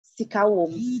sika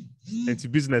wom. Into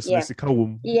business na sika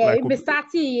wom. Yeah, like,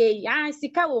 starting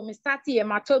sika wom starting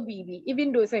mato bibi.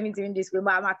 Even though 17 days but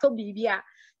mato bibi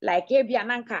like ebi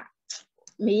ananka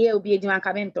me ye obi edi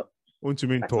mankamento.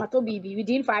 Mato bibi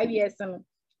within 5 years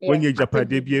when you Japan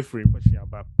debut free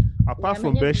apart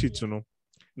from bedsheet to no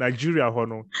Nigeria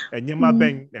hono enyema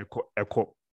ben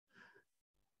eko.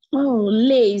 Oh,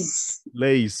 lace.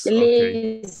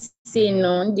 Okay.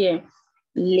 No, dear.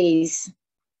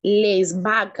 Lace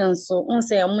bag and so on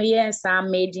say yes are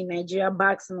made in Nigeria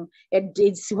bags no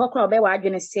it's what crowd we're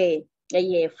gonna say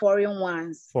foreign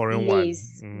ones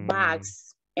lace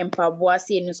bags and pabua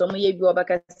say no some ye bi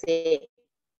obaka say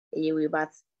we but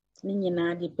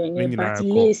nina depending but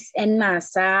lace and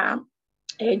nasa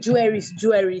jewelry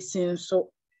so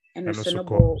and so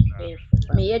no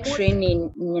me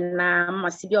training na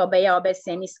must be obeya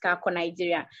send ska ko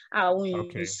Nigeria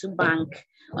use bank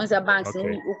on the banks no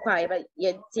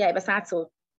ukwa to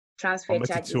transfer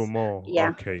charges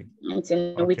okay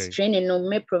and with training no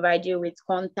may provide you with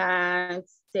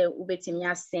contacts ubetimi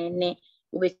asene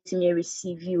ubetimi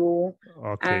receive you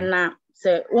and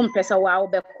so one person wa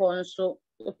obekọ nso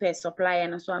pay supplier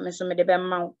and so am so me de be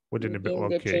ma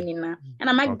the training na and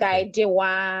I'm guide you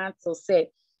want to say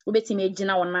ubetimi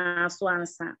ejina wona so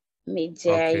ansa me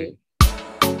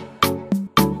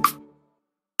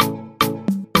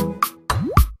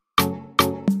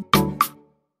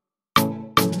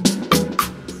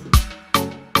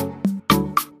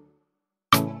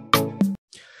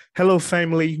Hello,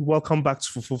 family. Welcome back to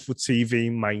Fofoofo TV.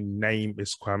 My name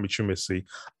is Kwame Chumesi.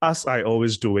 As I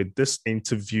always do it, this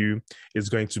interview is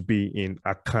going to be in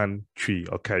a country,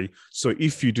 okay? So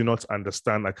if you do not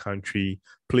understand a country,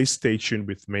 please stay tuned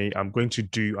with me. I'm going to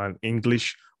do an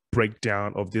English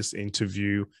breakdown of this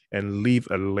interview and leave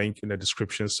a link in the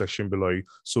description section below.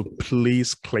 So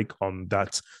please click on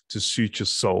that to suit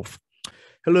yourself.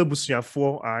 Hello,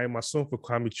 Busuafo. I'm a son for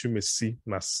Kwame Chumesi,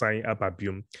 my sign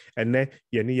ababium. And then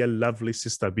your lovely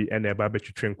sister be and a baby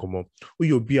train come.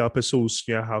 You'll be a person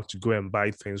how to go and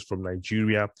buy things from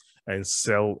Nigeria and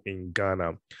sell in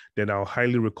Ghana. Then I'll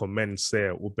highly recommend say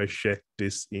we share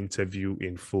this interview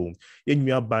in full. In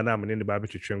your banner, I'm in the baby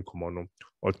train come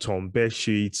or tom bed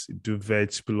sheets,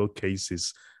 duvets,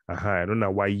 pillowcases. I don't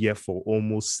know why here for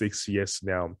almost 6 years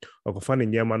now. I can find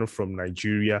a man from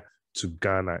Nigeria to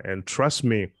Ghana, and trust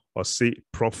me, or say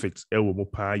profit ewo mo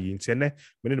pa yi ntene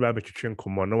me ne ba be twetwe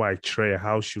nkomo no I try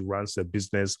how she runs her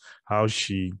business, how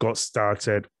she got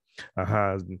started.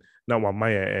 Now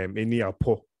my any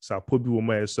apo so apo bi wo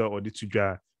ma so or the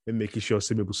tudwa me make sure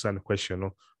say me busa the question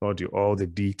no all the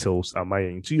details am I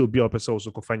into you'll be a person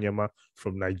also kofanyama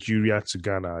from Nigeria to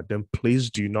Ghana. Then please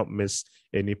do not miss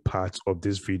any part of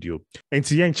this video. And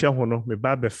to yen hono me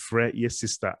ba be friend yes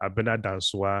sister Abena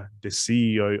Dansowaa, the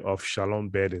CEO of Shalom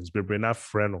Beddings. Be brena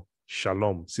friend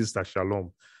Shalom, sister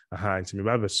Shalom. And me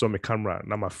ba be so me camera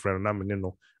na my friend na me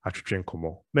no atwetwe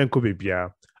nkomo. Menko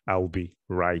bebia, I will be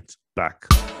right back.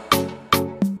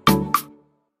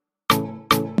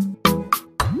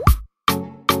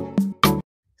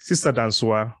 Sister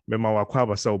Dansowaa, me ma wakwa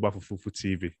abasa oba Fofoofo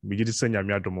TV. Me gidi se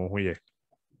nyame adom ho ye.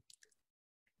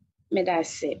 Me da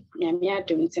se nyame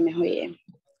adom te me ho ye.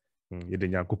 Ye de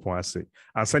Nyankopon ase.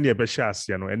 Ansa ne be hye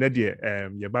ase no, ene de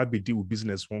ye ba bedi u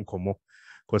business won komo.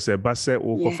 Cause e ba se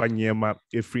wo kofa nyema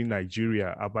efri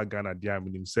Nigeria aba Ghana dia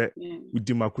menim se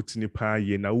udi makutini pa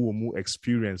ye na wo mu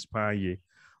experience pa ye.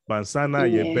 Bansana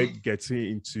ye be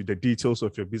getting into the details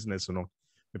of your business no.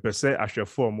 Me per se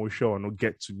ahwefo mo hwe no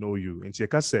get to know you. Enti e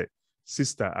ka se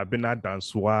sister Abena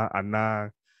Dansowaa ana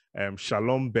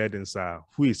Shalom Beddings.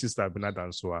 Who is sister Abena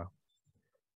Dansowaa?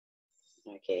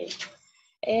 Okay.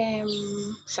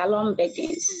 Shalom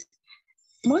Beddings.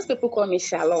 Most people call me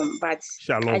Shalom, but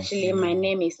actually my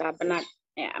name is Abena.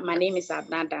 My name is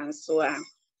Abena Dansowaa,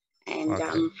 and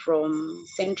I'm from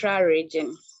Central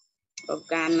region of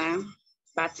Ghana,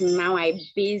 but now I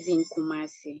base in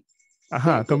Kumasi.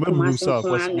 Come on, yourself.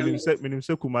 Minim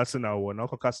se Kumasi na wo na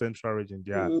Okoka Central region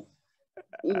dia.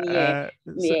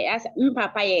 As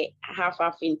papa ye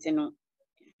half into no.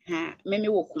 Me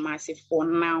wo Kumasi for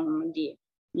now dear.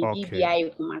 Me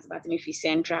BBI Kumasi, but me fi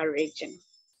Central region.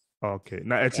 Okay.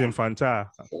 Now it's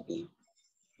infanta.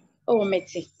 Oh,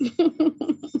 Meti.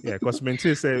 Yeah, because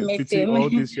Menti say fitting all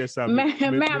this years. Mama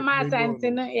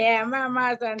Santino, yeah,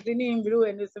 Mama Santino in blue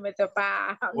and this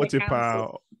pa. What a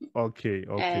pa. Okay.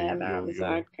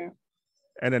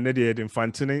 And then the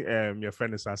infantine, your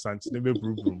friend is Santino be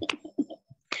broom.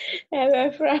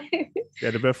 Yeah,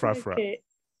 the befra.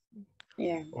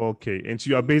 Yeah. Okay. And so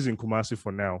you are based in Kumasi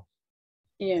for now.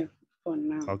 Yeah, for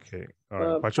now. Okay.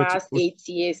 All right. For past 8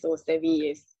 years or 7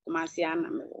 years, Kumasi.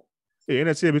 Hey, and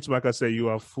I say a bit like I say you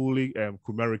are fully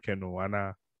American or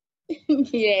Anna.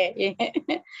 Yeah.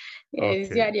 Okay.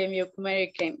 Yeah, I'm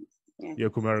American. Yeah.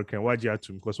 You're American. Why'd you have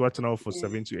to? Because what now for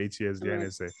 7 to 8 years, the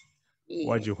NSA.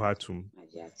 Why'd you have to?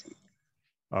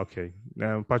 Okay.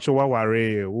 Now, Pacho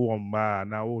Ware, who on ma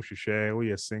now who share who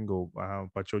you're single,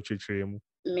 Pacho Chichim.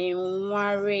 Me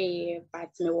worry, but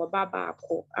me wa baba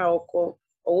ko alko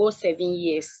 7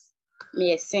 years.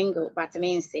 Me a single, but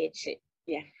me in search.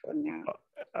 Yeah, for now.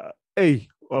 Hey,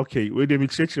 okay. We did me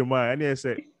check your mind. And I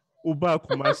say, Uba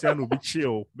Kumasi and Ubi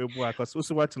chill, because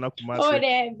also what na Kumasi. Oh,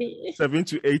 there be 7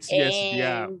 to 8 years.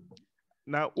 Yeah.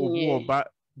 Now, Ubu about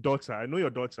daughter. I know your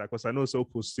daughter because I know so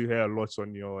post still here a lot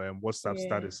on your WhatsApp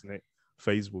status,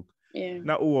 Facebook. Yeah.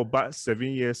 Now, about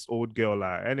 7 years old girl,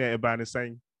 and everybody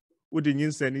saying, "Would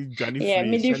you send Johnny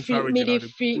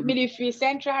free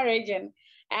central region,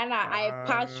 and I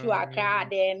pass through Accra,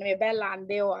 then me land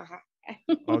there.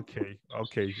 Okay.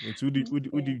 It's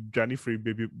would Johnny free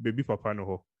baby papa no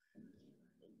ho.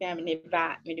 Yeah, me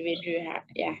drew her.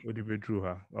 Yeah. Would you drew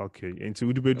her? Okay. Into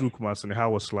would you drew Kumasi?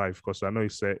 How was life? Because I know you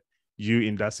said you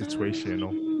in that situation, you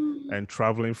know, and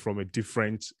traveling from a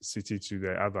different city to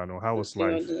the other. No, how was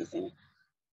life?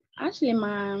 Actually,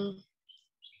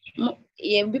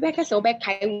 yeah, we back as back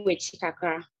with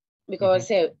Accra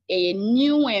because a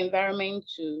new environment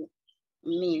to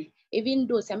me. Even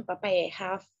though some papa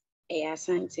have a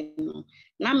asante,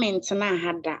 na mentana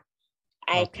had that.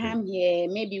 I come here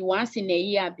maybe once in a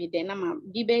year, be then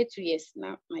I'm give 2 years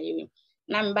now. My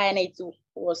now buying it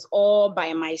was all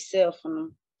by myself.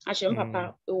 Actually,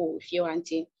 papa, oh, if you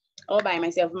want it, all by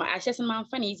myself. I just man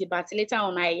fun easy, but later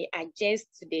on I adjust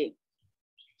to the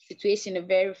situation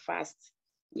very fast.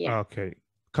 Yeah. Okay.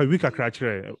 Can we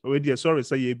sorry,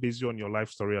 say you're busy on your life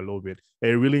story a little bit.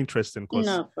 Really interesting because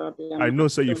no problem. I know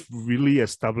so you've really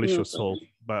established yourself,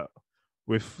 but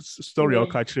with story I'll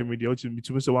catch me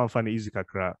to say one funny easy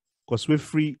kakra. Because we're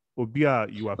free, Obia,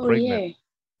 you are pregnant. Yeah.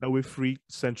 Now we're free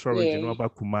central region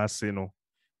about Kumasi, no.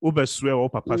 Ube swear or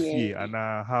papa fee and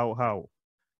how?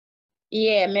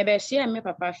 Yeah, maybe share me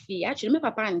papa fee. Actually, me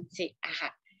papa and say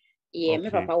me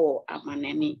papa will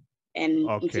amanani. And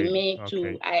me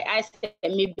too. I said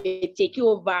maybe take you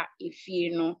over if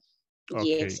you know.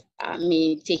 Yes, I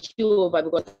may take you over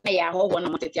because I have one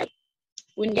of the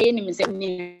when the enemy said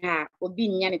will be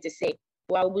near to say,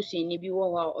 well, bushing if you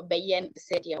will obey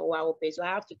said yeah, wow, so I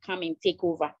have to come and take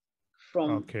over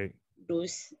from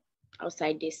those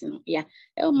outside this. Yeah.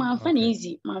 Oh man, fun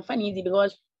easy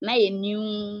because now a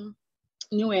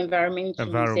new environment to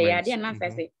say I didn't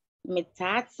say me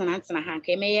tats and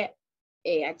me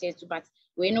I just but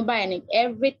we no buy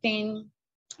everything.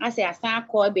 I say I start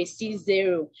call base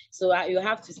 0, so you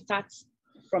have to start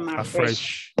from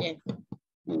afresh. Yeah.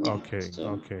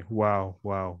 Okay.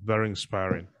 Wow. Very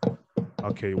inspiring.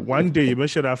 Okay. One day you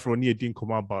mentioned that for you didn't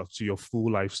come about to your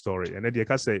full life story, and then you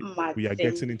can say we are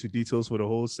getting into details for the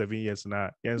whole 7 years now.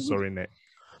 Yeah, sorry, net.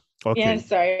 Okay.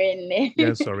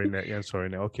 Yeah, sorry,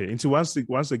 net. Okay. Into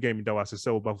once again, that was a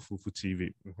sell about Fofoofo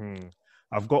TV.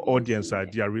 I've got audience that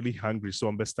they are really hungry, so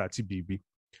I'm best starting BB.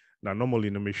 Now, normally,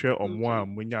 no me share on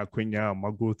one when you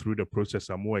go through the process,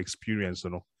 I'm more experienced, you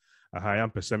know. I am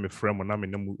person me friend when I'm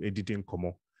in editing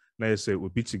come. Now you say we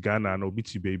beat Ghana and we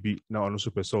beat baby. Now also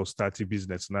person start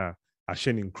business now. I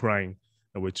share in crying.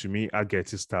 And with to me, I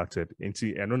get it started. And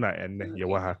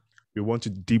we want to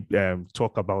deep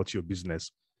talk about your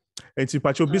business. And to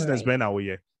patch your business by now,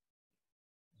 yeah.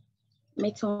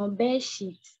 Meton bed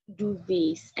sheet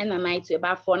duvets and a night wear,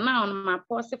 but for now, my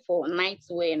posse for night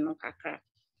wear no kakra.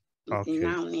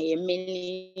 Now,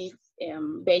 mainly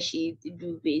bed sheet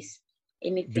duvets,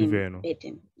 anything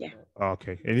bedding. Yeah.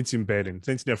 Okay, anything bedding.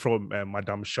 Thanks from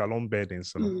Madam Shalom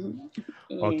Beddings.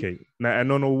 Okay. Now I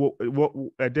don't know what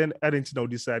then I didn't know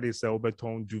decided sell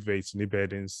beton duvets, new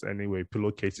beddings, anyway,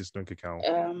 pillowcases don't count.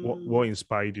 What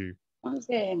inspired you?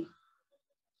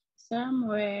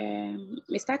 Somewhere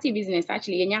we started business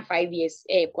actually in 5 years,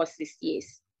 cost 6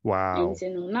 years. Wow.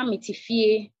 And now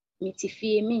mitifie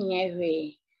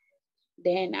me.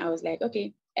 Then I was like,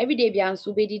 okay, every day you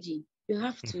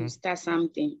have to start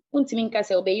something. Even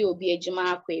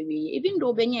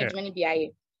though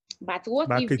but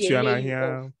what if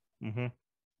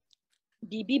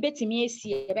the betimi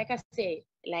say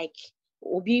like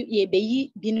obi ye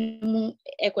beyi binu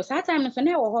that time no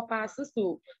na pass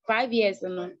to 5 years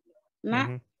no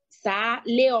na sa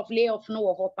layoff no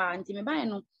wo pa nti me buy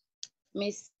no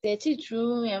me search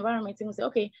through environment and say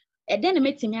okay and then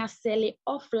me timi sell it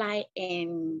offline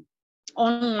and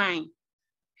online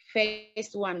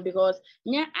first one because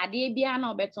nya ade bia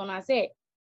na obeton na say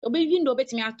obi window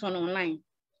betimi aton online.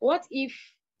 What if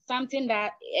something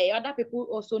that other people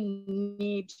also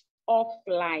need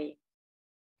offline.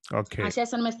 Okay. And so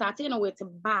I started with a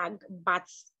bag, but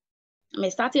I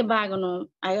started bag,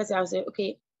 I guess I was like,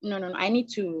 okay, no, I need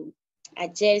to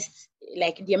adjust,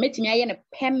 like the meeting I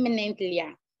permanently.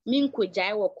 Min could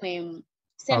jai work when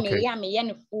send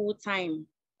me full time.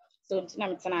 So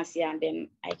and then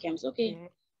I came. So okay.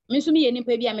 Me any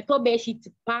baby I'm a top bed sheet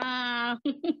pa.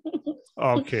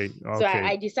 Okay. So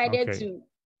I decided to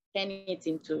turn it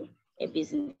into a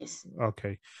business.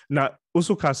 Okay. Now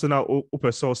also Kasana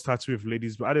person start with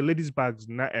ladies, but are the ladies bags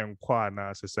not enquire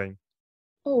na saying?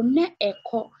 Oh, na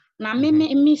echo. Na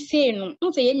me say no.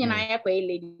 Don't say any na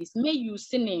ladies. May you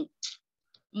sing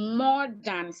more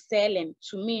than selling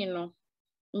to me,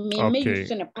 Me you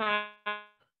sing a pa.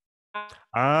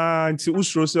 Nti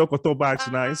usro se okoto bags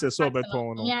na inse so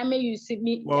beton no. Yeah, may you see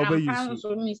me. I'm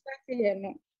so me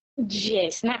started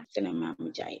yes, not in a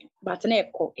mamma but an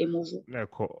echo a move.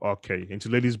 Okay. Into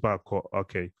ladies bag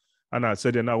okay. And I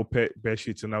said now pay bed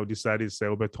sheets and now decided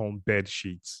sell beton bed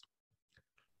sheets.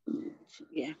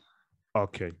 Yeah.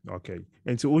 Okay.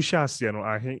 Into Ushasia no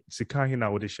I think Sikahi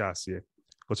now with the Shasia.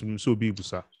 Because I'm so big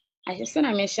busa. I just said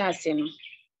I may shassin.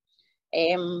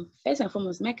 First and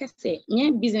foremost, make us say,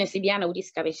 yeah, business Ibiana would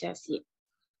discover shassi.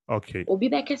 Okay. Obi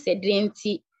back say dream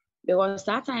tea because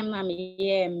that time na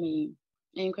me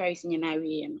inquiries in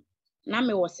Nigeria. Na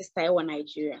me was sister in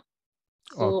Nigeria.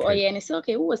 So and say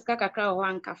okay, who was kakaka ho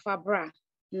anka fabra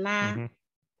na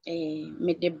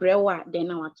me de brewa then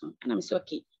na wato. And I'm so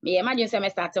okay. Me imagine say me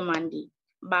start Monday.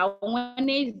 But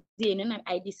Wednesday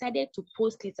I decided to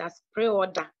post it as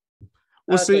pre-order.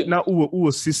 Say now who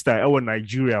sister in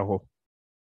Nigeria ho.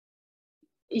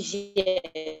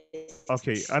 Yes.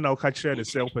 Okay, and I'll catch you the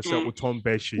sale percent with Tom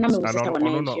bed sheets. No.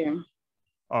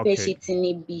 Okay. Bed sheets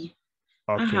in be.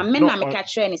 Okay. Me na me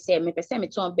catch you and say me person me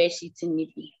Tom bed sheets in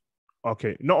be.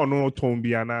 Okay. No Tom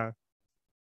biana.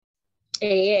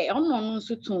 No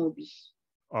so Tom be.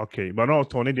 Okay, but no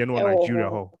Tony de no Nigeria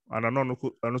ho. And I no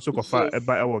so kofa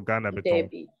eba ewo Ghana beton.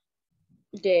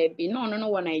 Debbie.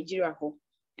 No Nigeria ho.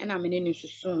 And I'm in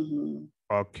soon.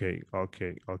 Okay.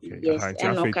 Yes,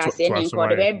 and no case any call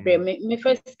the me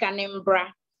first scanning bra.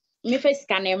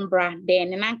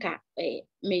 Then nanka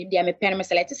me dia me pen me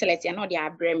select and no dia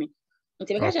abre me.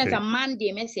 Nti because it's a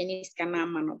Monday me say ni scanner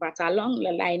man but along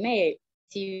the line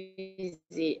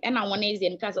Tuesday and I want is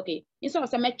in case okay. So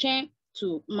say me train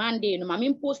to Monday no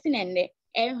me posting and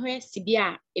ehwe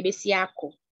sibia ebesi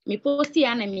akọ. Me post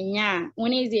ya na me nya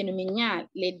Wednesday no me nya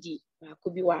lady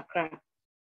could be Accra.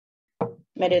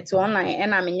 Made it online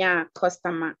and I'm a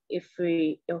customer if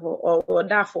we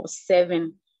order for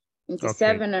 7 into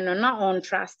 7 and not on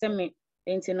trust me.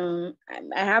 I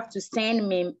have to send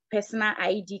me personal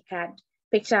ID card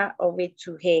picture of it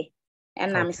to her.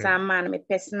 And I'm some man my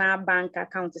personal bank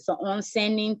account so on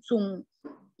sending to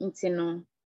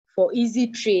for easy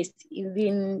trace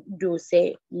even though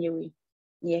say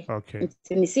yeah. Okay.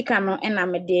 And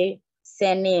I'm a day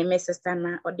sending my sister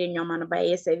na or the man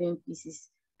buy 7 pieces.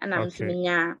 And I'm seeing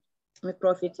a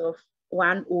profit of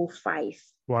 105.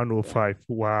 105.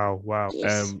 Wow.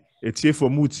 Yes. It's here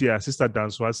for Mutia, Sister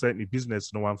Dansowaa said the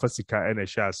business no one fasika and a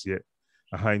shares yet.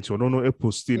 Into no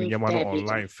posting in Yamano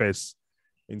online first.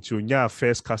 Into your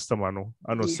first customer no.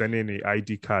 I know sending the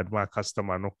ID card my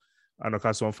customer no. I know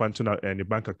cause one fan to and the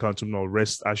bank account no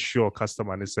rest assure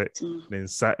customer and say then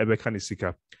sa ebeka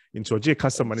nisika. Into J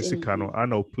customer nisika no I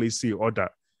know place the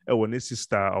order. When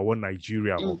sister or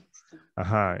Nigeria ho.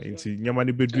 Into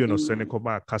Yamani Bedouin no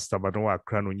Senecoma customer no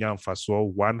Accra no Nyamfa so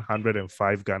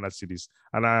 105 Ghana cedis.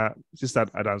 And sister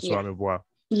Dansowaa meboa.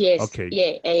 Yes. Okay.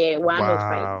 Yeah.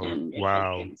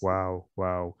 105.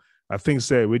 Wow. I think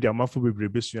say with the amount of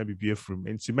besu be from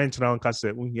and cement now kase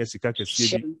unhia sika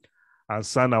kese bi and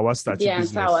sana was starting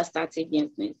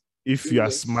business. If you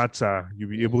are smarter,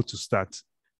 you'll be able to start.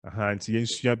 And you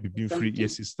be free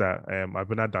yes sister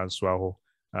Abena Dansowaa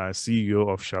CEO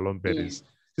of Shalom Beddings.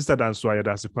 Sister Dansowaa,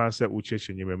 that's the concept we change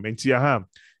in your member.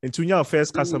 Into your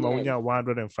first customer, when you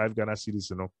 105 Ghana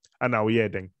cedis, and now we are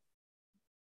then.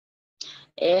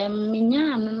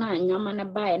 Minya no na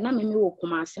buy na me wo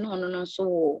Kumasi no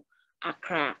so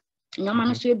Accra. Nyama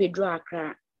no so be draw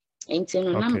Accra. Enti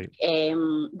no na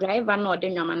driver no de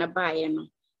nyama na buy no.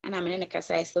 Ana me ne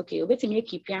kasa is okay. Obetimi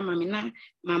keep ya mama na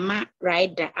mama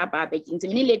rider ababe.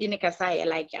 Enti me lady ne kasa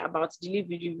like about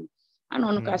delivery. And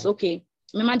on case okay,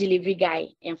 my delivery guy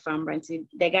in Fambranti,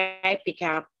 the guy pick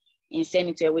up and send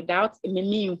it to her without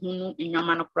me who in your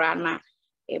man na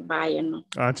a buy no.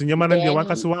 To your man and the one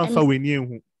case one for we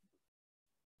knew.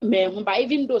 But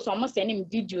even though some sending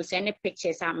videos and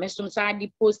pictures, I some side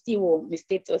post you or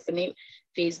status and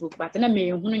Facebook, but na me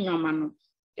who in your man.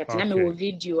 Yet me will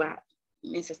video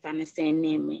Mrs. Stanley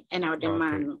name and out the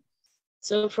man.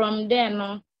 So from there,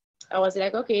 no, I was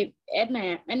like, okay,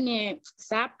 any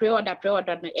sa pre-order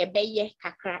no ebeye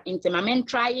kakra into my men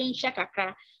trying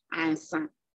shakakra answer.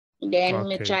 Then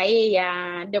me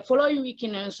try the following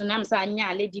weekend so nam sa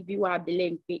nya lady bi wa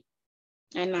belempe.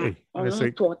 And on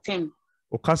 10.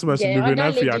 O customers be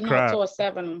na free Accra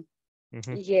 7.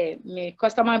 Yeah, my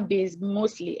customer base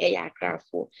mostly Accra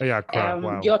for.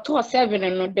 Wow. Your tour 7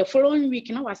 and the following week,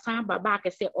 you know, was some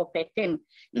back say up at 10.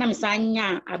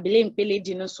 Namsanya, I believe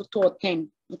Pelady no so tour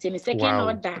 10. It's in the second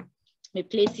order. Me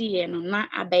place here no na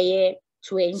abaye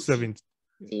 20. 70.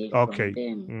 Okay.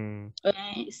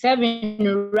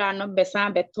 7 run up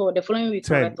besan beto the following week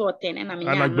beto 10 and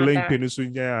I believe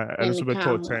Penusunya and so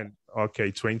beto 10.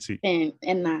 Okay, 20. 10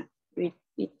 and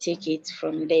we take it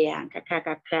from there.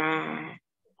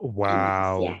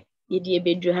 Wow.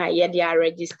 Yeah,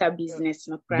 register business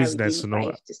no business no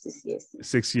 5 to 6 years.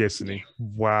 6 years ni.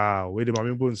 Wow. Wait the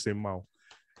mommy bone say mau.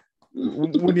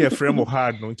 When you frame of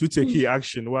hard no to take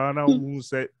action. Well now who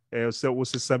say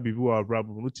what's some people are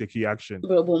brabo no take action.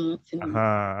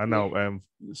 And now and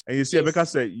you see Rebecca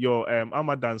said your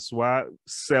Dansowaa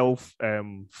self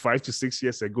 5 to 6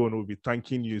 years ago and will be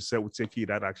thanking you say will take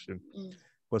that action.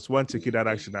 Because one taking that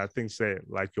action, I think say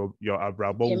like your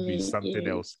abrabo will be something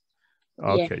else.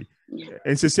 Okay.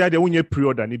 And so say when you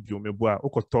pre-order ni bio me boa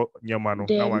okoto nyama no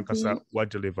na wan kasa what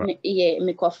deliver.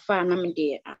 Me ko fa na me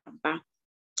de aba.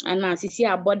 Ana sisi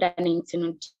aboda na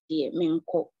ntino de me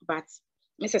nko but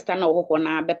my sister na wo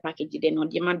na be package de no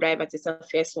de ma driver to say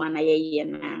first one na ye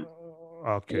na.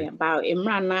 Okay. Yeah, but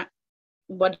imra na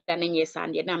boda na nye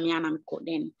sand na me ana me ko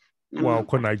den. Wow,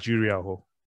 ko Nigeria ho.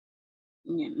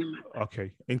 Yeah,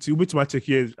 okay. And so which might take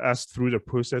us through the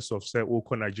process of say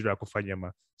Oko Nigeria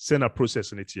Kofanyama. Send a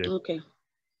process in it here. Okay.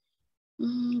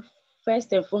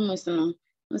 First and foremost, no,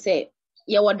 say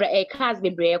you would a cars be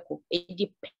breako. It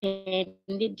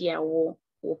depended their war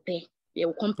pay.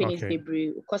 Your companies be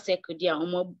brave, because I could dear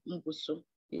almost so.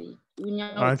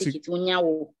 Unya ticket,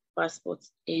 unya passport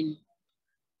in.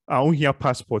 I don't hear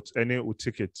passport any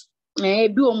ticket. Be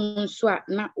on swat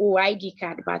not ID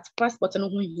card, but passport no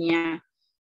here.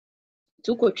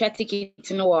 To go try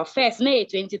ticket no first na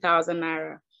 20,000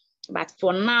 naira. But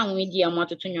for now we dear more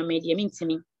to your media means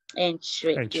me and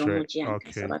straight your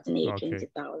okay. About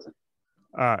 20,000.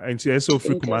 And so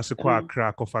free Kumasi kwa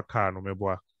Accra kofa car no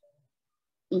meboa.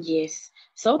 Yes.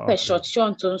 So per short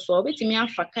so wait me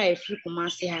afa car free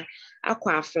Kumasi ha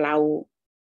akwa flower.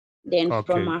 Then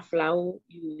from a flower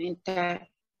you enter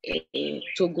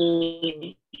Togo,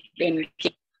 then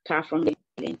take car from the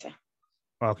enter.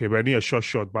 Okay, but I need a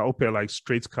short, but open like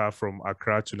straight car from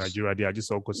Accra to Nigeria. They are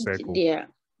just all circle. Yeah,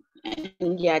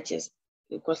 and yeah, just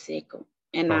circle.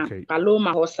 And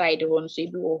Paloma whole side one, so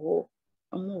you do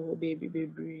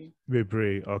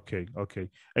baby. Okay.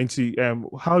 And see,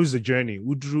 how is the journey?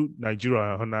 Who drew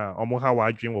Nigeria? How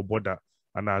I dream of border.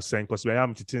 And I saying, because I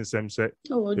am to say,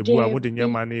 the boy wouldn't your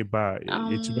money, but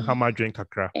it's how much drink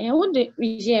Accra. And would the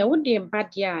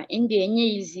bad in the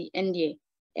easy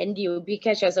and you be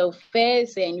catch yourself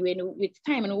first and when with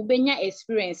time and when your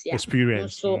experience.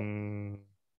 So when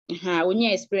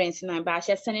your experience now, but I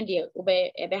just send the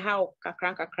obey how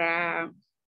kakra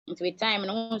with time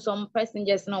and some person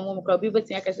just no more people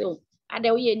think I say,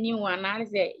 ada we new one I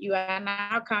say you are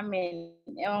now coming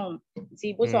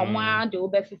see both on one the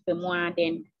over 50 more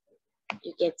then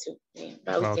you get to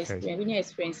but with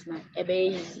experience now a very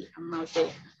easy amount say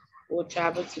we'll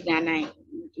travel to Ghana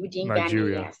within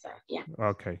Nigeria. Yeah.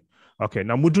 Okay.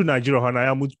 Now mudu Nigeria hana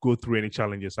ya must go through any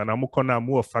challenges and I'm gonna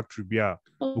more factory bia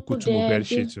ukutumo bed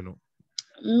sheet you know.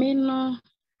 Me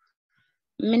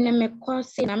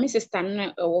course na me sister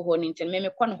no wo ho me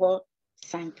kon ho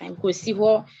sometime go see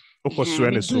ho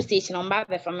do station on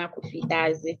back from Akofi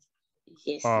does it.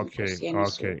 Yes. Okay.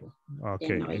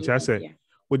 And I say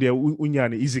wo dey unya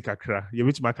na easy kakra ye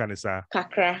bit maka ne sa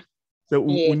kakra so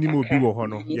unim obi wo ho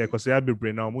no yeah cause ya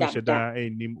bebre na mo hyeda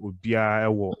enim obia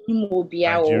ewo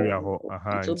Nigeria ho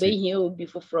so be here obi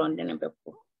for front na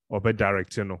beppo obe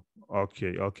direct no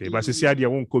okay but see ade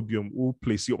won ko biom who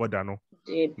place your order no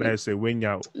na say when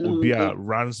ya obi a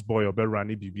runs boy obe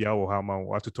run bibia wo ha ma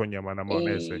watoto nyama na ma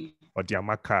na say odi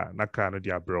amaka na car no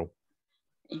dia bro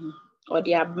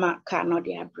odi amaka no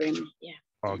dia bro yeah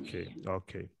okay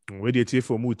we dey tie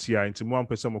for mutia into mo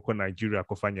ampese mo ko Nigeria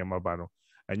ko fa nyama ba no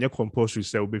enye compulsory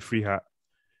say we be free ha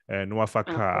no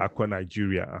afaka akwa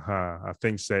Nigeria I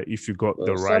think say if you got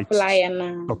the right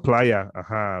supplier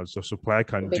so supplier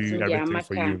can do everything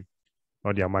for you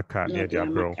Or the Amaka near the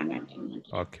Abro.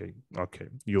 Okay.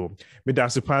 Yo, me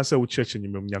that's the pastor with church in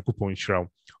Yakupon Shroud.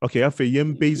 Okay, after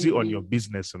yem based on your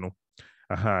business,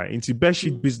 into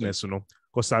bedsheet business,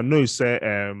 because I know you say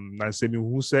Nancy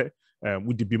who said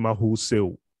would be my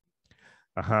wholesale.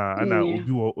 And I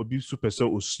will be super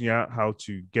so how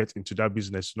to get into that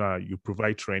business now. You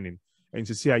provide training and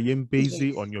to see I am based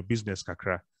on your business,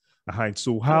 Kakra. And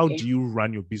so how do you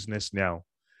run your business now?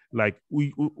 Like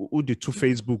we the to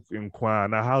Facebook inquire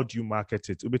now, how do you market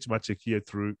it? Bit much here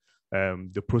through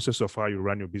the process of how you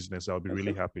run your business. I'll be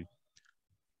really happy.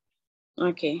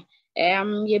 Okay.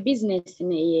 Your business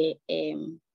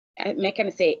I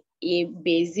can say a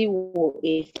busy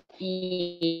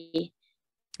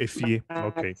if you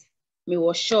okay. Me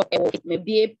was sure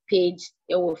maybe a page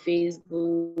or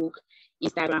Facebook,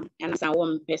 Instagram, and some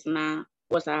one personal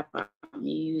WhatsApp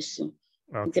me use.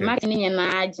 The marketing and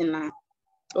agenda.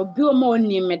 Obi more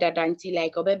name that until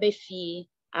like a baby fee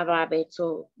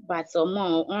avabeto, but some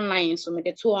more online. So me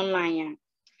the two online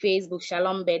Facebook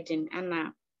Shalom Bedding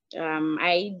and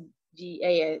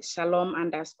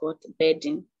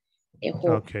Shalom_Bedding.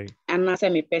 Okay. And now say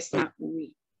me personal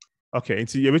way. Okay, and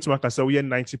so you're able to make us say we are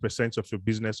 90% of your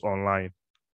business online.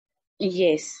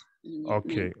 Yes.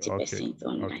 Okay.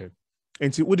 Okay.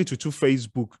 And so what did you do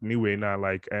Facebook anyway now?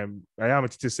 Like I am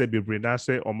to say be now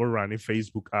say or more running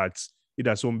Facebook ads. It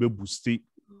has some be boosty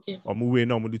or move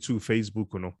no more to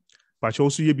Facebook, But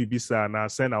also you be now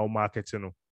send our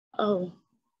marketing. Oh,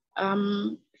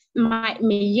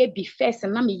 me ye be first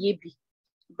and me ye be.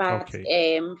 But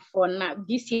for now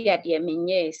this year the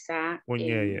me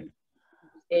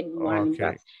one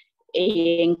but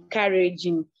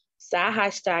encouraging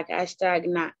hashtag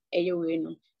na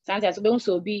no. Sometimes we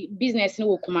also be business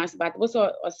no Kumasi, but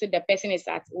also the person is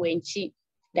at Wenchi,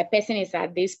 the person is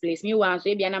at this place. Me want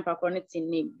so be an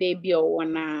name baby or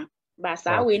one but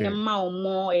I win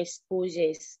more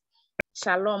exposures.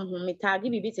 Shalom, me tag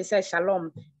be to say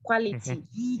Shalom quality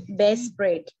best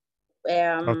spread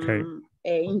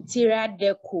interior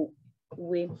deco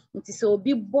we so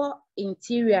be bo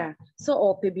interior so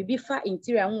or be fa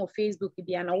interior on Facebook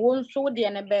be and one so the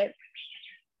na be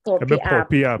pop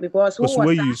up because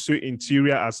where you see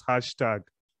interior as hashtag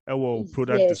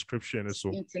product description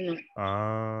so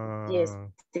yes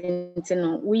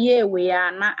we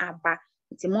are not about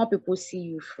more people see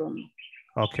you from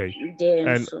then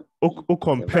and so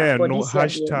compare no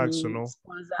hashtags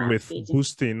with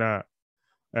boosting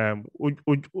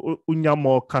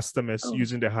more customers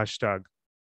using the hashtag.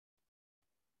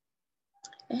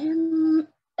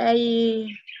 I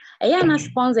am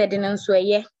sponsored in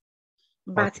Answay,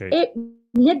 but it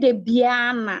need the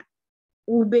Biana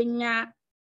Ubenya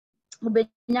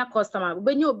customer.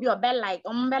 When you be a bell like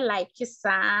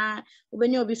kissa,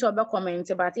 when you be so about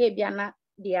comment, but Biana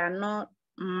they are not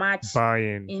much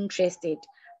interested,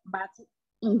 but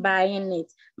in buying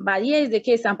it. But here is the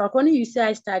case, I'm going to use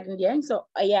hashtag in the end. So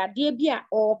dear be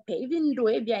or pay, even though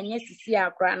it be a yes to see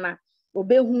a grana,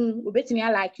 obey me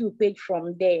I like you page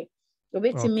from there.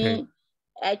 Obey to me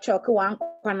I chalk one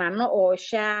corner no or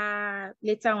share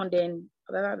later on then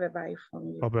buy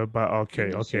from you.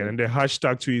 Okay. And the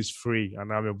hashtag too is free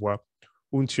and I'm a for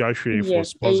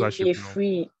sponsorship.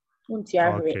 Free.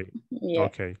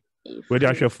 Okay. Where they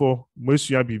actually for most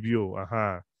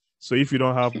BBO. So if you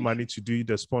don't have money to do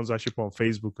the sponsorship on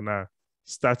Facebook now,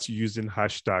 start using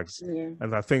hashtags.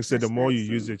 And I think the more you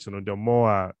use it, the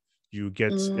more you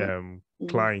get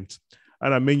clients.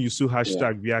 And I mean, you see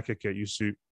hashtag you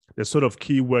see the sort of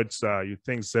keywords you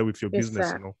think say with your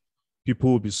business,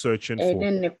 people will be searching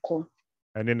for.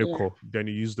 And then then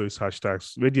you use those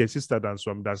hashtags. Where the sister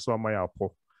Dansowaa my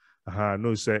apple.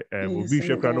 No say we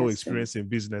should no experience in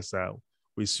business.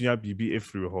 We see a BB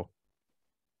everywhere.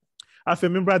 I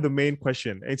remember the main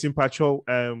question. It's in patrol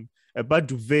about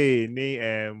duvet,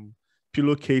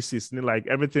 pillowcases, like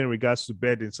everything in regards to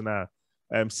beddings now.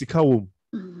 Sikawum.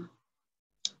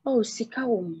 Oh,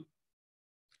 sikawum.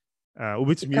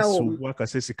 Which means so work I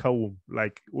say sikawum.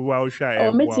 Like we will share.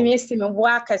 Oh, means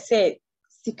work I say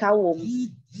sikawum.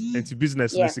 Into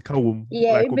business, sikawum.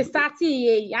 Yeah, like,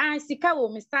 starting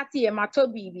sikawum starting mato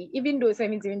bibi. Even though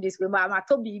 17 days ago, but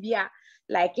mato bibi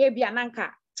like ebi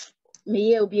ananka.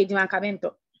 Me will be a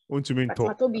dimacamento.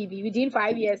 Within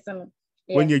 5 years.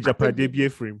 When you Japan debut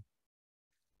frame.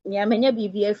 Yeah, many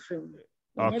BBA frame.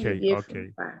 Okay.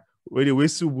 When you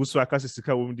wish to boost a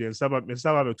Cassica woman, and some of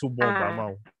the two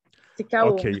bomb.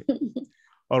 Okay.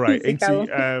 All right.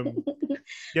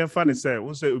 Yeah, funny say,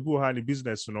 once you go hand the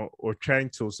business, or trying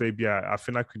to say, be a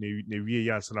fina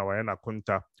years and our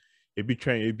conta, a bit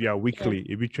trying a weekly,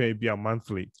 a bit trying a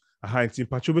monthly. I had in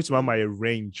Patrobit Mama a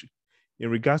range. in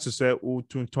regards to say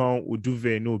tunton or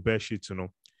duvet no bed sheet,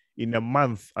 in a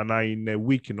month and in a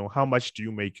week, how much do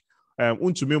you make?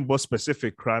 To me more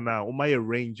specific crana or my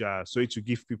ranger, so to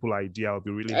give people idea, I'll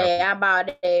be really happy. About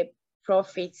the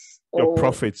profits. Your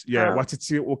profits, yeah. What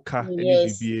it's okay?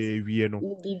 Yes.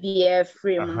 BBA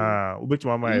free. Which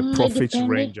my profits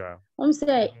ranger.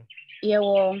 Say,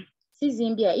 yeah,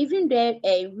 season be even there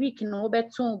a week no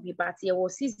better be, but yeah,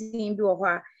 season be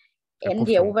or and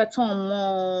the overton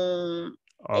more.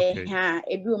 Okay.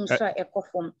 A broom start a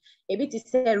coffin. A bit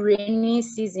is a rainy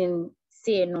season.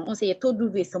 Say no, say you told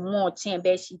Duvets some more chain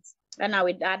bed sheets. And now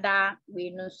with other we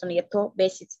know some your top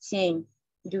bed sheet chain.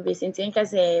 Duvets and think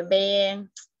as a bear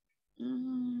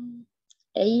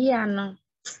a year no.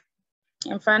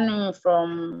 And finding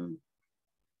from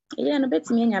a year no bet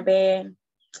me in a bear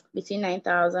between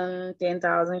 9,000,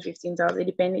 10,000, 15,000,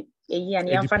 depending a year and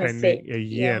young fan say a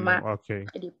year. No, okay.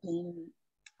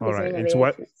 All right. And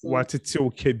what it's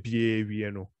okay be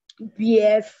no.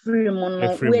 Be free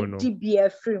mono. Be free mono.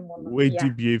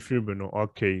 Be free mono.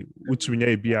 Okay. Which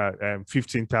we be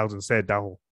 15,000 said that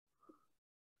whole.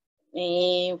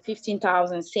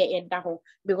 15,000 say that whole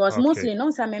because mostly no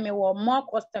some more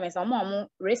customers or more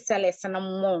resellers and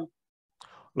more.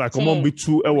 Like a mom be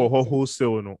 2 hour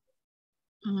wholesale no.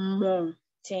 More.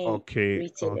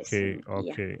 Okay.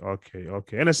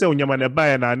 And I say when you're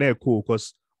buy na cool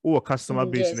because customer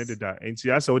base in that. And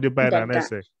see, I saw the buy and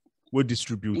say we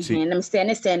distribute it. And I'm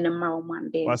send them out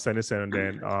one day. What's and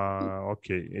then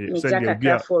okay. Send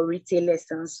you for retailers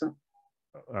and so.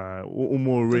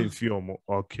 More rain film.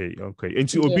 Okay. And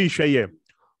to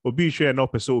obi share no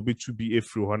person obi to be a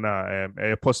through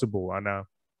hana possible and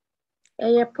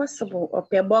possible or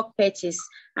per bulk purchase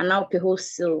and now per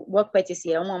wholesale. Bulk purchase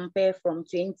here one pair from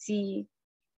 20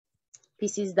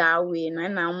 pieces that way,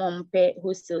 and now one pair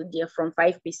wholesale there from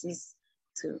 5 pieces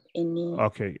to any.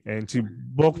 Okay, and to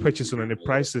bulk purchase on the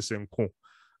prices and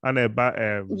about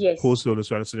yes. Wholesale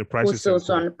so the prices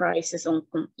also on the prices on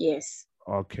yes.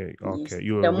 Okay. Yes.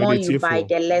 The more you buy,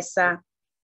 the lesser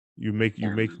you make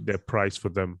the price for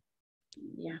them.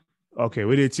 Yeah. Okay,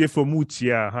 when it's here for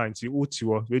Mutia, Hanti,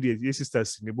 Utiwa, where the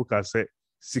sisters in the book I said,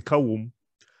 Sikawum.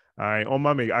 I on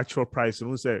my make actual price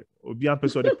and say, Obian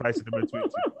person the price number 20.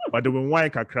 But the one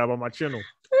can crab on my channel.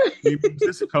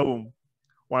 Sikawum.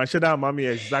 One should have mommy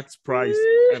exact price,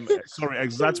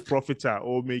 exact profit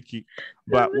or make it.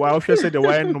 But while she said the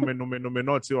wine no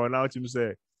not or now to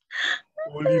say,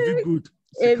 only be good.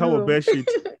 Sikawo bed sheet.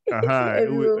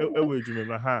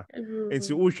 And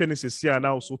so ocean is here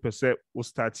now so per se will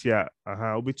start here.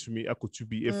 Obi to me I could to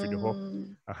be every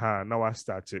the now I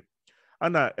started.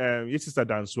 And yes sister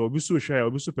Dansowaa we so share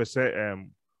we so per se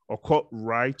or call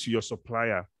right to your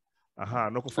supplier.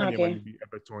 No find your money be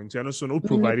ever and so no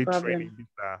provided training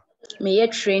me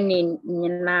training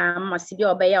na must be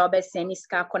obey send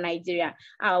iska ko Nigeria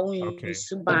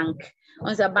use bank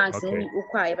on the banks ni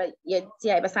ukwa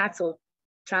ya start to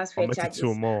transfer charges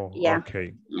more. Yeah.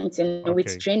 Okay. And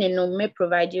with training no may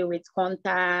provide you with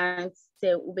contacts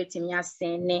say ubetimi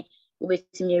asene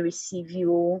ubetimi receive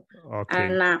you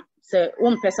and so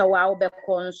one person wa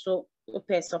obekon so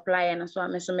pay supplier and so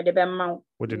I'm so me the be ma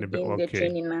the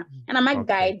training na and I'm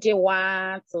guide you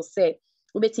want to say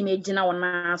ubetimi gina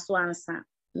wona so ansa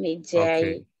me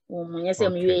jai yes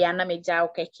me ya na me jai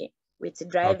okeke with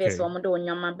drivers omo do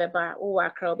nyoma beba o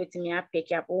Accra ubetimi a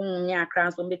pick up o nya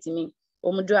Accra so ubetimi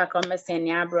omudu Accra mesen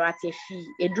ya bro at fee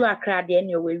edu Accra de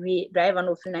na we driver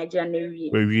no fi Nigeria na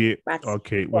we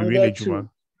okay we really juma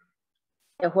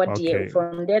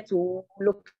from there to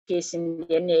location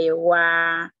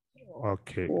wa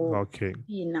okay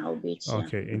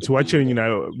into watching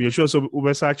be sure so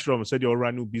we search from said you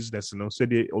run new business no said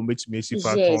they o make me see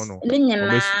far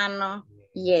no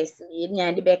yes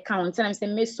nya de be count and say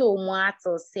me so mu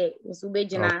ato say so be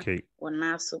gina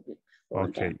wona so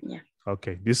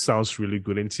okay this sounds really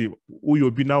good and see who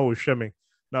you be now sharing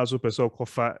now so person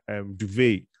offer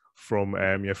duvet from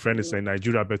your friend is in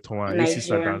Nigeria beton yes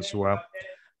sister Dansowaa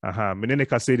Menene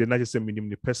can say the not just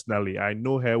me personally. I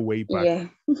know her way back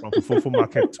from Fofoofo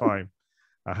market time.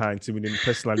 And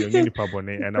personally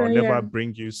and I'll never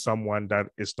bring you someone that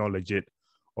is not legit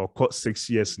or caught 6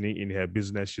 years in her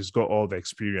business. She's got all the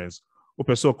experience.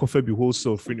 Opeso coffee be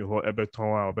wholesale free her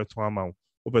beton amount.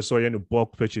 Opeso yen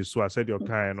bulk purchase. So I said your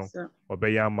kind or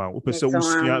bayama.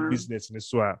 Opeso business in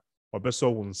this or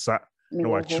beso wunsa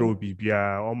no a true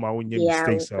bibia all my own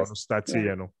mistakes or start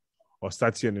or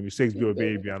start here the mistakes be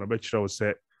baby and I bet you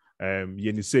say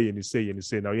you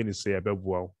say now you say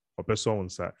abebo or person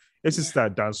wunsa. Yes sister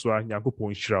Dansowaa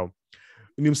Nyankopon shiraw.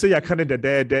 You say you can't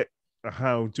there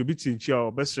to be teach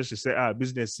your best she say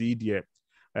business there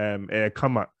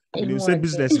come You say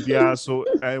business be also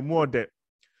more that.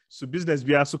 So business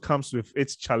be also comes with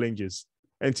its challenges.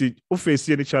 And to face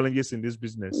any challenges in this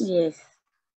business. Yes.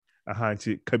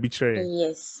 To kabitre.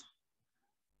 Yes.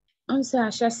 Also,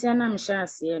 Ashasi na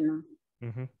mshasi no.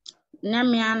 Na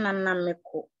me ana na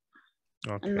meko.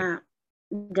 Na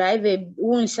driver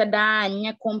unshada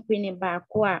anya company ba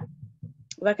kwa.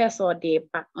 Waka so de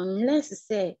pa. Unless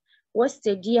say what's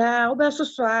the dia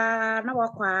obesoso na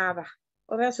wakwa ba.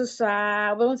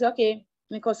 Obesoso obe okay.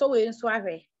 Because so we nso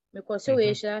ahwe. Because so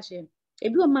we shashe.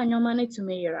 Ebi o ma nyoma na to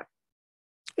measure.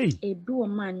 Ebi o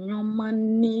ma nyoma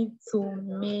na to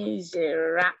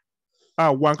measure.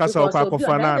 One kasa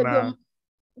kwa na.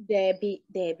 Debbie,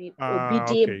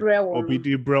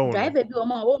 Obidi Brown. Driver be o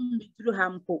ma o mi through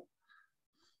hampo.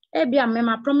 Ebi a me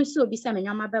ma promise obi say me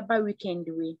nyoma beba weekend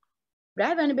we.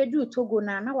 Driver no be do Togo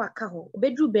na waka ho.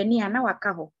 Obedru Beni na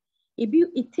waka ho. Ebi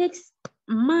it takes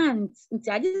months. Nti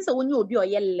age say woni obi o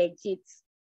ye legit.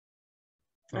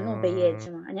 Ano be ye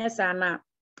ejuma. Anya sa na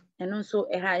eno so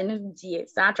eno die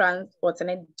sa transport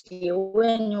na die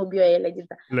when obi o ye legit.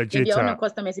 Ebi o no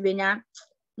customers be nya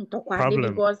ntokwa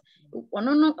because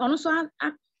ono so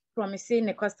promising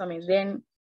the customers then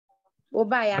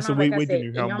oba ya na make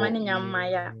say nyoma ni nyama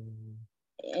ya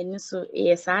eno so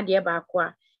yes ade ba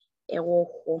kwa ewo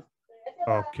ho.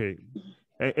 Okay.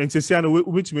 And to say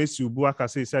which makes you buaka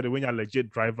say when you're legit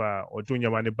driver or doing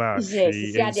your money back. Yes,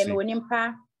 see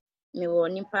me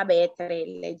wonimpa be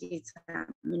legit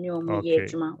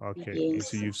okay.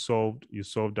 So you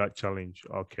solved that challenge.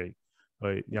 Okay.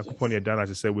 Yakuponi Adana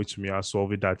to say which me I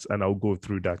solve that and I'll go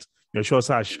through that. You're sure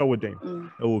I show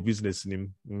them business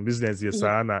name. Business yes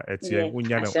ana etie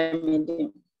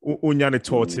unyane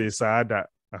torte saada.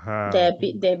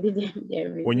 Debbie.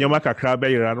 Onyama kakra be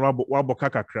yira no waboka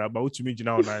kakra ba utumi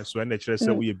gina online so na kire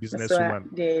say we a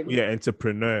businesswoman, we are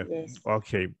entrepreneur. Yes.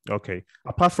 Okay.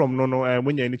 Apart from no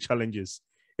when you any challenges,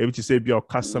 able to say be your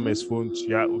customers phone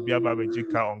ya obi aba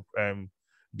bejika on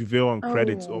Duvets on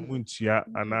credit or muntia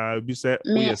and I be say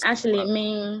actually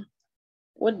me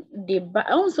what the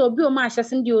also be o ma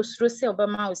hyesen di osro say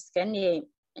obama oscan e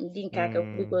ndi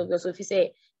nkaka because if you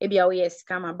say e be a yes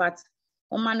scam but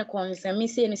o man concern me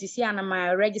say no sisi ana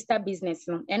my register business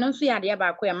no and also ya de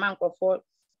ba ko e man for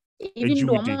even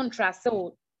though amount trust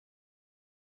so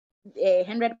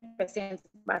 100%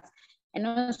 but and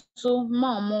also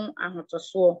mom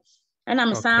ahotoso and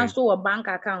I'm so a bank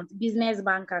account, business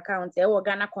bank account, or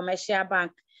Ghana commercial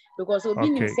bank because we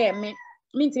been say me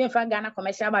to for Ghana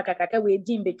commercial bank akaka we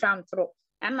din be tram through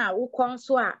and now who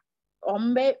so a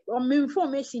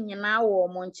information now or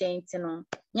monchain no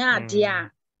nya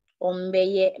dia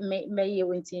me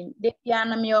wintin they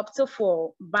piano me up to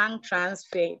for bank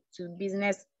transfer to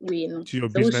business way no to your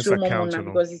business account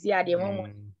because you see at the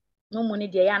moment no money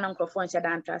there ya na microphone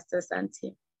shada trust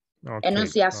something and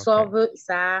also you solve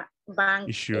bank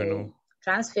issue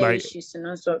transfer issues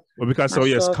so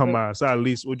because come on so at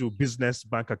least we do business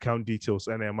bank account details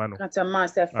and man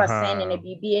master first sending a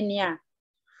BB near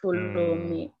follow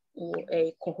me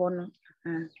kohono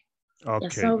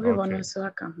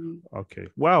okay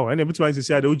wow and every time you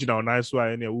say the original nice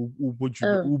one and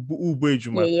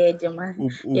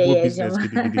business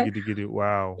giddy.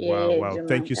 Wow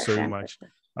thank you so much.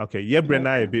 Okay,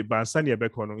 Brena a bit, but Sanya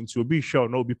Bekono into be sure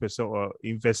no be person or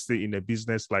invested in a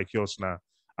business like yours now.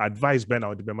 Advice Ben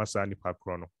out the Bemasani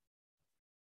Pakrono.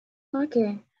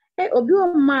 Okay. Obi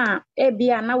ma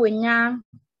bia na wenya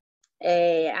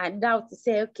I doubt to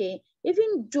say okay,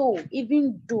 even though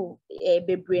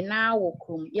bebre na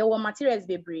wokum, your materials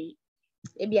bebre.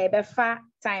 Ebi I be fa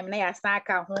time na ya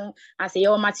saka ho as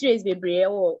your materials bebre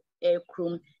or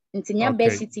krum. Ntinya be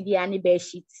sheet bia ni be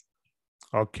sheet.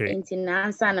 Okay.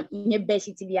 Answer na nye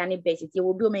beshit bi ani beshit. You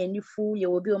will be on any fool.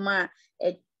 You will be on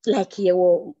like you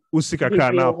will. Usika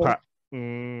kana pa.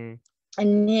 And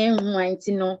name want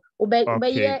to know. Ube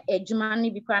ye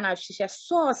ejumani bi kwa na shisha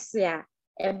sauce ya.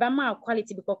 Bama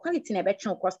quality because quality na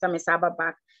betron customers aba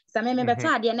back. Sa me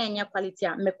beto ade na enya quality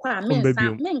a me kwa me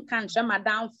san me nkan hye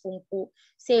madam fumpo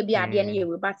say bi ade na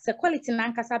yewe but se quality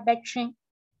na nkasa betwen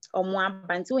omo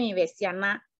abanti we invest ya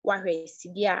na wahwe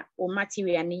sidia o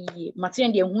material na yi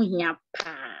material de hu hia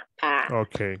pa.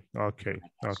 Okay.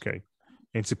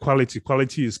 And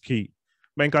quality is key.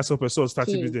 Menka so person start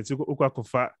business ukwa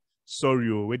kofa sorry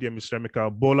o we dey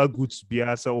mechanical bola goods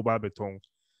bia say oba beton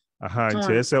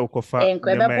nti say ukofa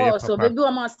nyama so baby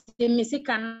o ma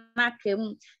misika na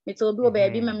kem me to obi o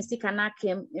baby ma misika na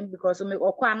kem because me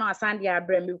okwa na asande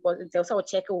abrem because nti say o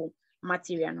check o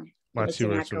material no.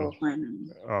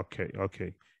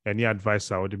 Okay. Any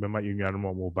advice I would remember you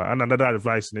and another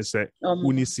advice they say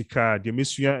unisika the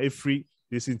mesua every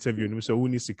this interview, and so who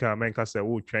needs to come and say,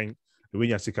 oh, train the way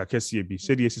you sika kesi be.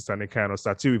 Said yes, sister, kind of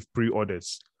starting with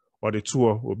pre-orders or the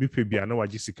tour or be paid. I know what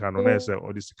Jessica no nese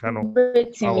or the Sicano.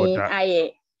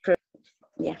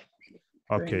 Yeah.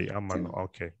 Okay,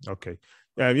 okay.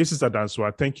 Yes, Sister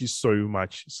Dansowaa, thank you so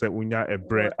much. So unya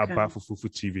ebre aba Fofoofo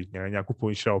TV. Nya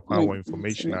kupon share power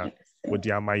information with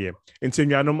the amaye.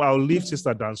 I'll leave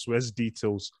Sister Dansowaa's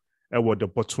details at the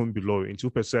bottom below. In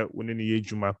 2% when any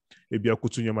ejuma ebi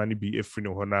akutu nyama ni bi efri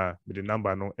no hona with the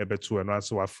number no ebetu and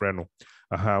answer wa friend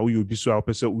no. We will be so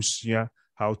person usua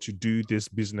how to do this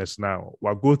business now.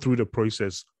 We'll go through the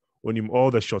process on him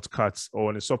all the shortcuts or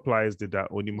on the suppliers did that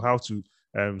on him how to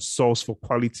source for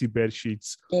quality bed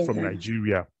sheets from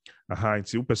Nigeria.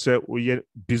 Until we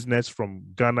business from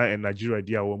Ghana and Nigeria,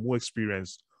 they are more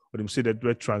experienced. But them say that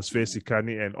we transfer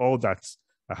Sikani and all that.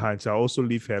 I also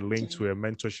leave her link to a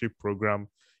mentorship program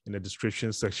in the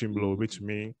description section below, which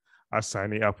me I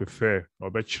signing up with her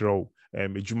or bet you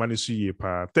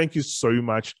thank you so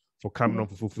much for coming on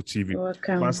Fofoofo TV.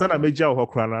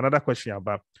 Another question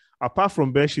about apart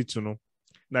from bed sheets, you know.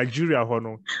 Nigeria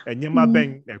hono enyema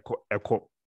ben eko.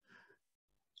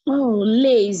 Oh,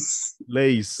 lace.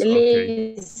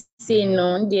 Okay.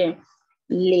 No, dear.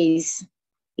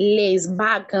 Lace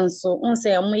bag and so on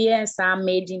say yes are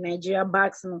made in Nigeria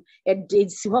bags no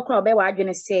it's what crowd be what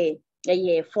gonna say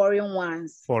foreign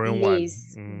ones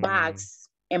lace bags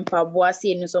and pabwa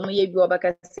say no so ye bi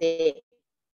obaka say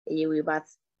we but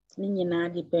ni na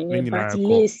depend but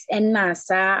lace and na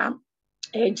sa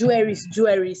jewelry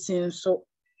so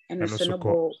and so no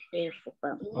go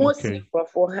mostly for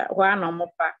one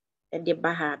mopa the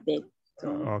baha bag.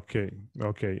 Okay.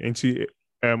 And see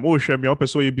oh share me up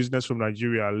your business from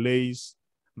Nigeria, lace,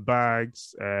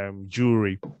 bags,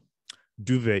 jewelry,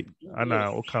 duvet,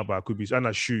 Anna Okaba could be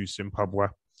Anna shoes in Pabwa.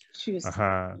 Shoes.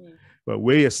 But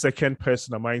we're a second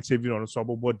person am I interviewing on so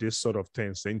about this sort of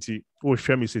things. And oh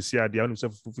share me says yeah, the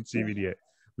Fofoofo TV there.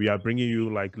 We are bringing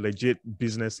you like legit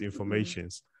business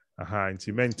informations. And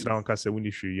men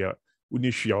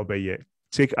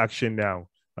take action now.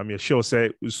 I'm sure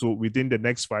say so within the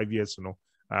next 5 years, you know.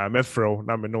 Mefro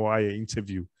na me know I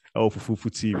interview Fofoofo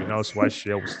TV now so I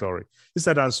share our story. This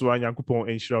is Dansowaa Nyankopon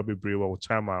enshira bebre wa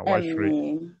time wa share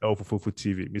Fofoofo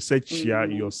TV. Me say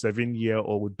Achiaa your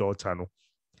 7-year-old daughter no.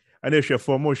 And if she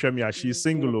for more share me she's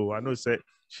single. I know say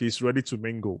she's ready to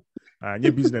mingle.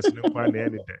 Your business no plan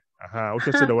any day. What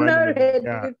you say the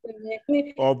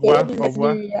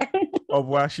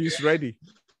one she's ready.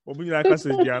 Like I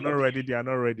said, they are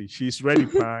not ready. She's ready,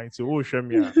 pie. So oh share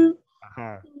me.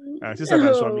 Sister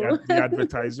Dansowaa, the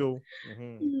advertiser.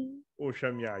 Oh,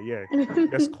 Shamia, yeah.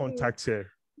 Let's contact her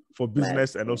for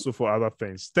business and also for other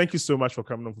things. Thank you so much for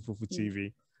coming on Fofoofo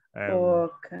TV.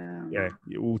 Yeah,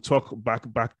 we'll talk back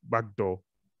door.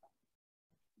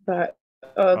 But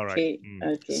okay, All right.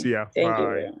 Okay. See ya. Thank Bye. you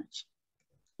very much.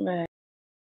 Bye.